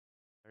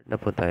Na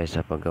po tayo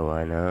sa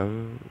paggawa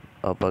ng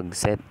o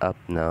pag-set up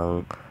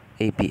ng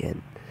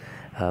APN.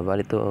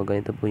 Bali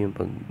ganito po yung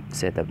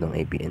pag-set up ng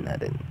APN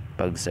natin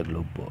pag sa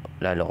Globe po.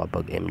 Lalo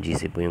kapag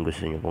MGC po yung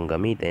gusto nyo pong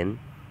gamitin,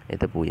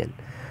 ito po yan.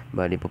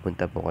 Bali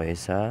pupunta po kayo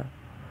sa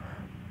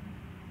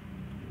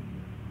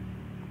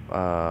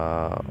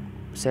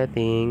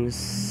settings.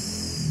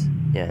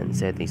 Yan,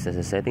 settings.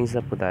 Nasa settings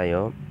na po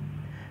tayo.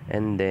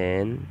 And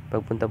then,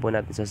 pagpunta po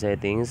natin sa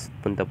settings,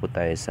 punta po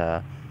tayo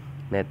sa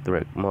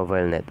network,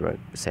 mobile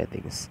network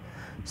settings.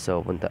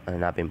 So,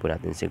 hanapin po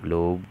natin si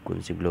Globe,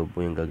 kung si Globe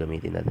po yung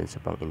gagamitin natin sa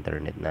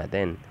pang-internet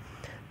natin.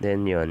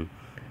 Then,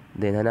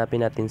 Then,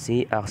 hanapin natin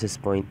si access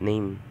point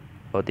name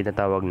o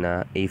tinatawag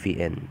na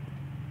APN.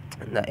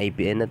 Na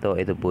APN na to,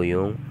 ito po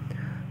yung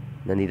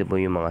nandito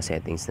po yung mga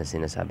settings na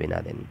sinasabi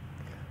natin.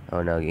 O,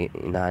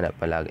 hinahanap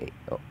palagi.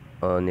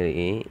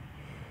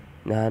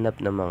 Nahanap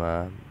ng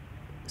mga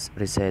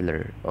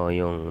reseller o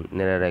yung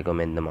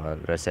nire-recommend ng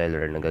mga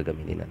reseller na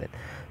gagamitin natin.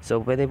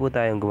 So, pwede po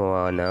tayong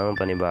gumawa ng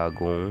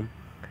panibagong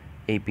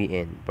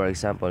APN. For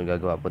example,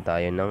 gagawa po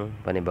tayo ng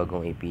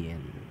panibagong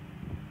APN.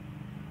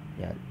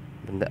 Yan.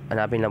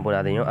 Hanapin lang po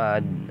natin yung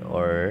add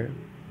or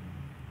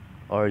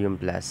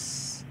yung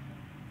plus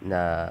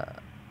na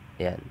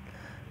yan.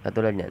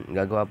 Katulad yan,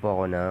 gagawa po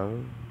ako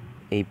ng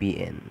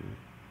APN.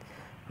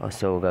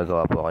 So,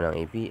 gagawa po ako ng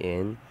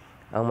APN.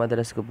 Ang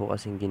madalas ko po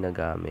kasing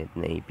ginagamit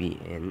na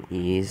APN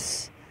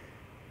is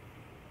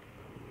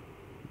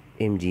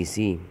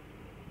MGC.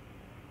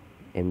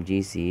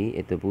 MGC,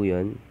 ito po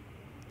yun.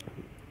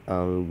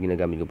 Ang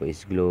ginagamit ko po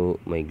is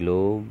my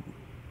Globe,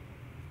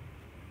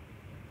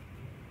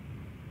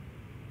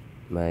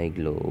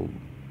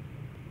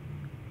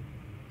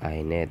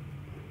 iNet.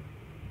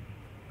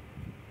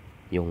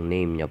 Yung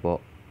name niya po.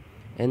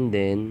 And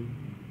then,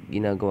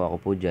 ginagawa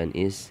ko po dyan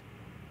is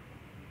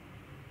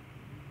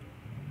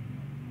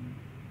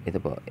ito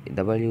po,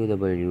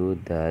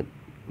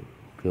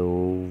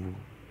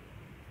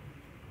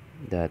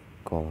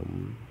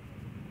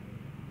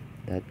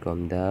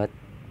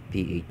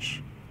 www.globe.com.ph.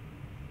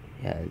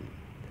 Yan.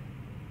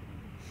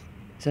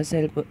 Sa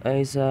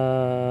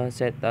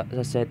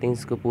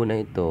settings ko po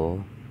na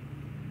ito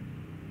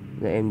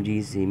na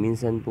MGC,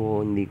 minsan po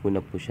hindi ko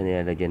na po siya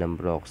nilalagyan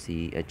ng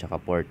proxy at saka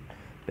port.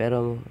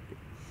 Pero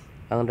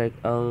ang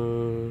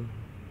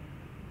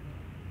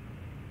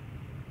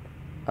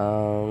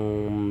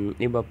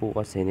iba po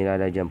kasi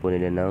nilalagyan po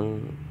nila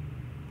ng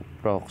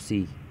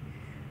proxy,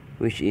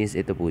 which is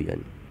ito po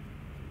yun,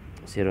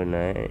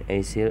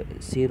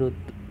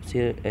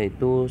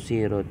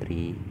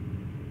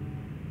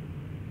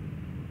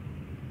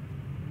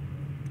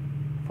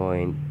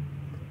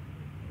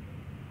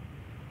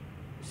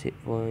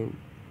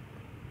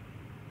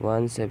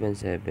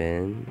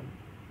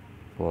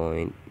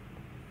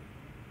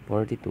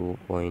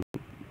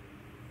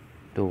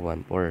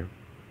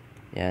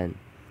 Yan.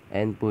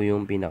 And po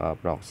yung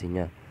pinaka-proxy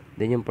niya.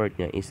 Then yung port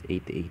niya is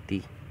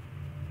 8080.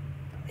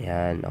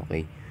 Ayan,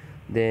 okay.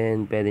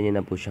 Then, pwede niyo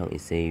na po siyang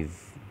i-save.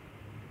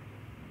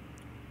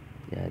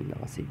 Yan,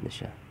 nakasave na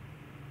siya.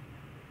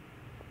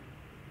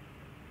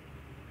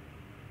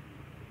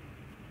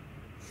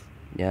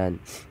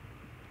 Yan.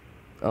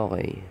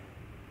 Okay.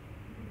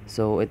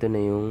 So, ito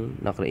na yung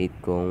na-create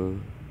kong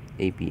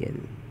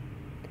APN.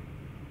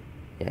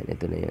 Yan,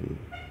 ito na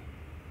yan.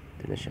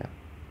 Ito na siya.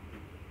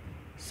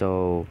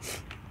 So,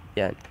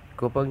 yan.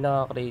 Kapag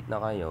naka-create na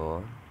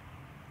kayo,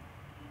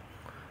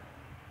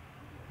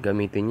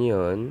 gamitin nyo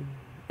yun.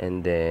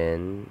 And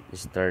then,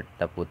 start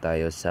na po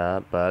tayo sa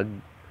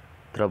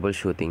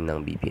pag-troubleshooting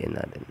ng VPN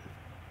natin.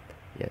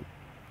 Yan.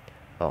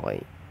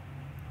 Okay.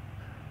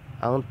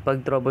 Ang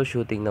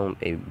pag-troubleshooting ng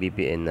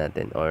VPN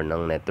natin or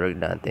ng network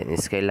natin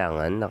is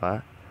kailangan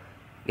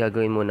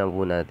gagawin muna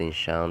po natin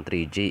siyang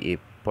 3G.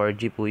 If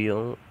 4G po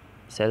yung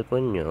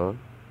cellphone nyo,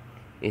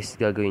 is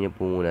gagawin nyo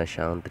po muna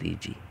siyang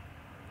 3G.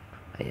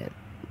 Ayan.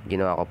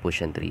 Ginawa ko po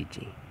siyang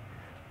 3G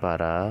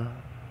para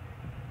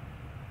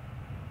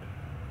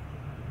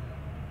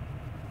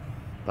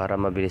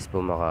mabilis po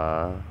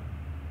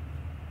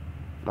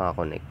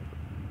maka-connect.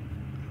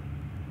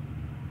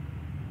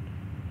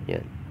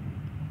 Yan.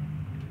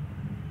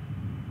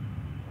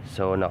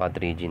 So, naka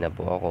 3G na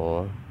po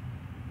ako.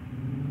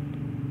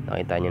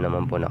 Nakita nyo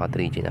naman po, naka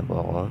 3G na po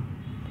ako.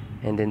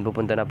 And then,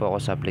 pupunta na po ako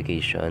sa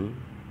application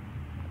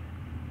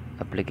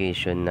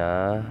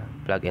na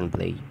plug and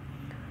play.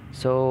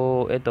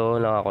 So,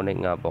 ito, nakakonect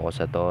nga po ako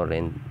sa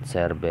torrent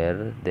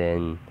server.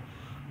 Then,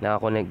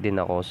 nakakonect din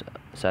ako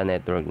sa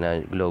network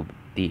na Globe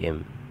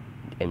TM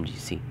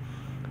MGC.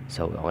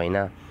 So, okay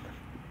na.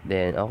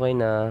 Then, okay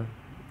na.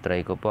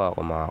 Try ko po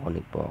ako,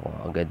 makakonect po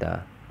ako agad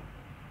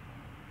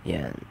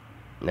Yan.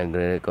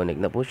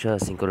 Nagre-reconnect na po siya.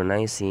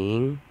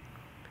 Synchronizing.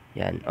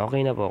 Yan.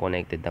 Okay na po.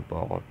 Connected na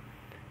po ako.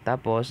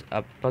 Tapos,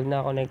 pag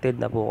na-connected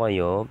na po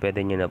kayo,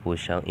 pwede nyo na po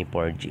siyang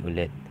i-4G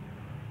ulit.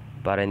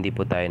 Para hindi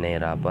po tayo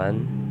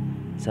nahirapan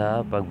sa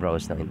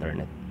pag-browse ng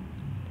internet.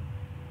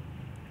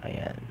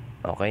 Ayan.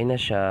 Okay na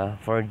siya.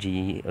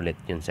 4G ulit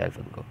yung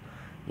cellphone ko.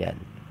 Yan.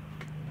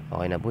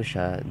 Okay na po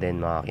siya.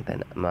 Then,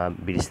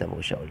 mabilis na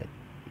po siya ulit.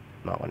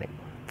 makakonect.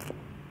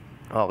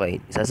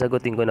 Okay,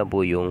 sasagutin ko na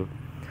po yung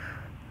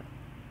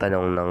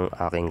tanong ng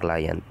aking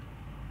client.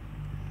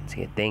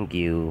 Sige, thank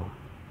you.